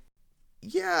year.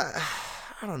 Yeah,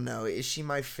 I don't know. Is she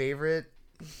my favorite?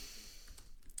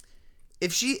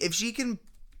 If she can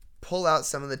pull out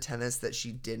some of the tennis that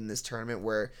she did in this tournament,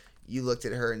 where you looked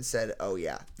at her and said, "Oh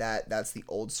yeah, that's the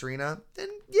old Serena," then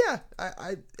yeah,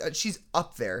 I she's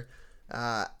up there.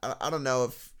 I don't know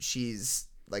if she's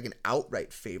like an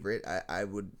outright favorite.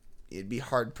 It'd be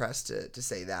hard pressed to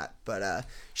say that, but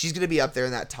she's going to be up there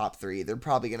in that top 3. They're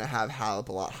probably going to have Halep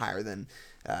a lot higher than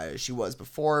she was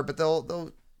before, but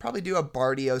they'll probably do a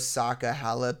Barty, Osaka,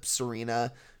 Halep,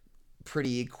 Serena,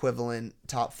 pretty equivalent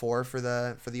top 4 for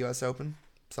the U.S. Open,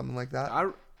 something like that.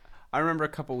 I remember a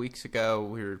couple weeks ago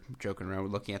we were joking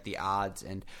around, looking at the odds,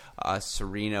 and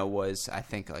Serena was, I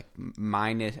think, it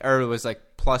was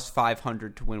plus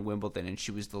 500 to win Wimbledon, and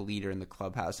she was the leader in the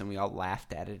clubhouse, and we all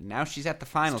laughed at it. And now she's at the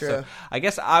final, so I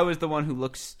guess I was the one who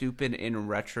looked stupid in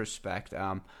retrospect.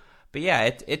 But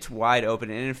yeah, it's wide open.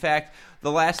 And in fact,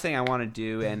 the last thing I want to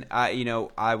do, and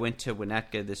I went to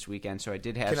Winnetka this weekend, so I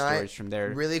did have stories from there.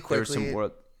 Really quickly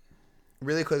before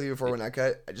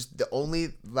Winnetka, the only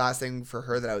last thing for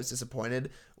her that I was disappointed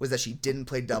was that she didn't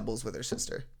play doubles with her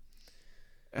sister.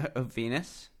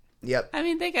 Venus? Yep. I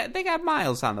mean, they got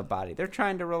miles on the body. They're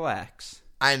trying to relax.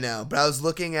 I know, but I was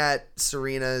looking at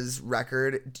Serena's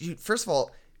record. Dude, first of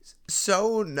all,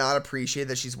 so not appreciate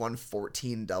that she's won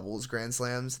 14 doubles Grand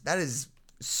Slams. That is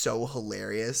so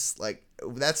hilarious. Like,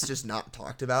 that's just not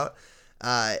talked about.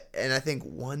 And I think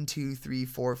 1, 2, 3,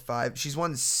 4, 5. She's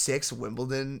won 6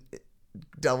 Wimbledon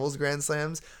doubles Grand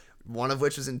Slams, one of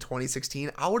which was in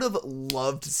 2016. I would have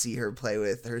loved to see her play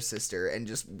with her sister and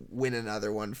just win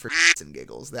another one for and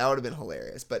giggles. That would have been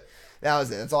hilarious. But that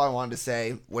was it. That's all I wanted to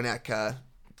say. Winnetka,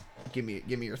 give me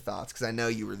your thoughts, because I know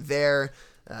you were there.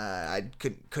 I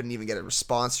couldn't even get a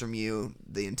response from you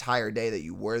the entire day that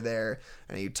you were there,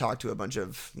 and you talked to a bunch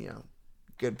of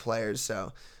good players.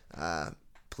 So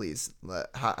please,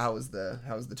 how was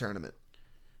the tournament?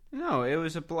 No, it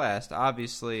was a blast.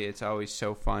 Obviously, it's always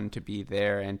so fun to be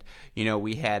there. And,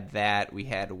 we had that. We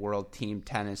had World Team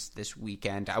Tennis this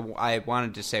weekend. I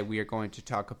wanted to say we are going to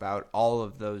talk about all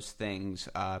of those things,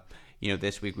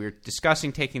 this week. We were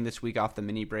discussing taking this week off the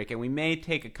mini break, and we may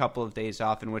take a couple of days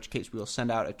off, in which case we'll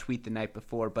send out a tweet the night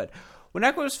before. But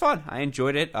Winnetka was fun. I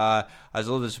enjoyed it. I was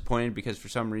a little disappointed because for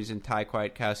some reason Ty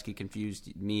Kwiatkowski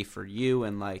confused me for you,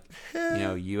 and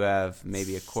you have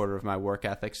maybe a quarter of my work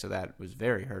ethic, so that was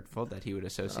very hurtful that he would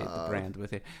associate the brand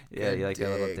with it. Yeah, you like that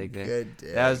little dig there? Good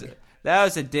dig. That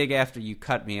was a dig after you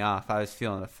cut me off. I was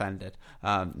feeling offended.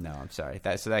 No, I'm sorry.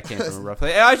 That came from a rough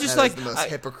place. I was just the most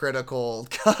hypocritical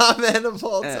comment of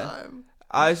all time.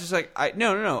 I was just like,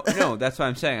 no. That's what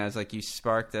I'm saying. I was like, you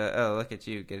sparked look at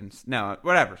you getting, no,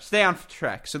 whatever. Stay on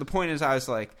track. So the point is, I was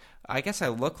like, I guess I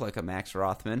look like a Max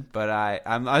Rothman, but I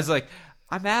was like,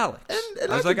 I'm Alex.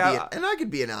 And I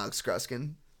could be an Alex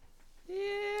Gruskin.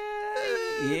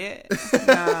 Yeah.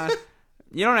 Nah,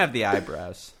 you don't have the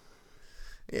eyebrows.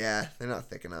 Yeah, they're not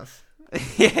thick enough.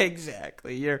 Yeah,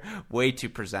 exactly. You're way too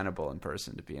presentable in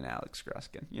person to be an Alex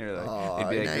Gruskin. You're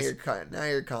like, now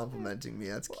you're complimenting me.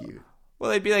 That's cute. Well,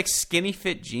 they'd be like skinny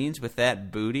fit jeans with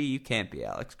that booty. You can't be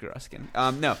Alex Gruskin.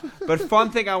 No, but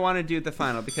fun thing I want to do at the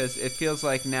final, because it feels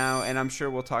like now, and I'm sure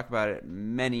we'll talk about it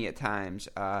many a times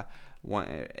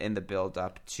in the build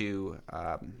up to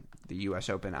the U.S.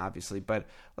 Open, obviously. But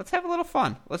let's have a little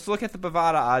fun. Let's look at the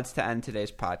Bovada odds to end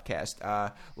today's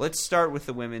podcast. Let's start with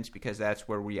the women's, because that's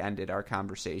where we ended our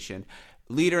conversation.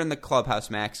 Leader in the clubhouse,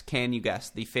 Max. Can you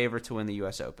guess the favorite to win the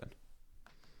U.S. Open?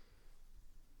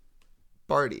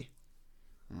 Barty.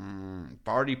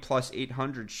 Barty plus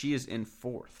 800. She is in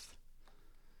fourth.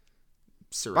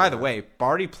 Serena. By the way,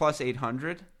 Barty plus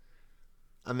 800.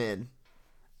 I'm in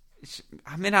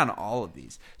on all of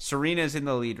these. Serena's in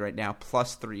the lead right now,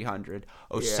 plus 300.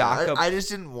 Osaka. Yeah, I just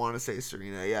didn't want to say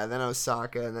Serena. Yeah, then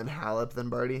Osaka, and then Halep, then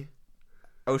Barty.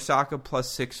 Osaka plus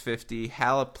 650.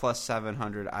 Halep plus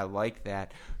 700. I like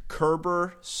that.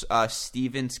 Kerber,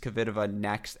 Stevens, Kvitova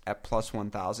next at plus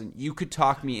 1,000. You could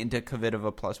talk me into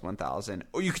Kvitova plus 1,000.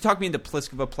 Or you could talk me into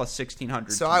Pliskova plus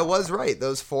 1,600. So I was right.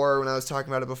 Those 4, when I was talking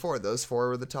about it before, those 4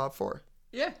 were the top 4.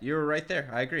 Yeah, you were right there.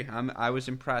 I agree. I was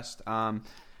impressed. Oh,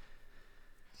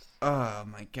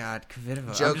 my God.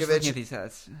 Kvitova. Djokovic. I'm just looking at these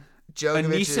odds.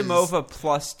 Anisimova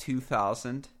plus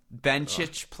 2,000.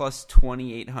 Bencic plus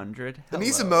 2,800.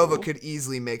 Anisimova could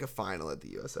easily make a final at the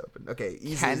U.S. Open. Okay,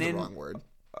 easily is the wrong word.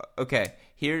 Okay,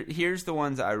 here's the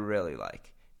ones I really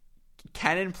like.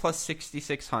 Kenin plus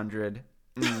 6,600.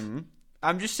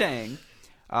 I'm just saying.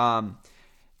 I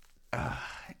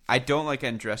don't like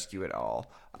Andreescu at all.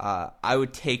 I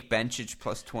would take Bencic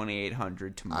plus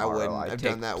 2,800 tomorrow. I wouldn't. I've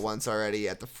done that once already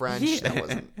at the French.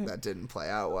 Yeah. That didn't play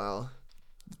out well.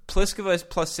 Pliskova is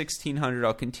plus 1,600.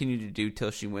 I'll continue to do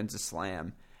till she wins a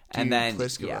slam. And then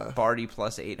Pliskova. Barty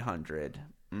plus 800.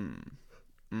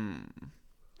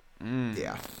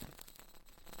 Yeah.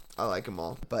 I like them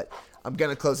all. But I'm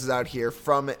going to close this out here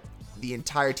from the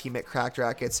entire team at Cracked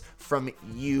Rackets, from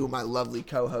you, my lovely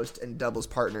co-host and doubles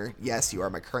partner. Yes, you are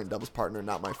my current doubles partner,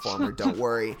 not my former. Don't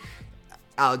worry.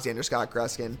 Alexander Scott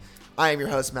Gruskin. I am your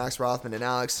host, Max Rothman. And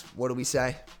Alex, what do we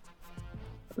say?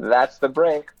 That's the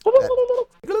brink.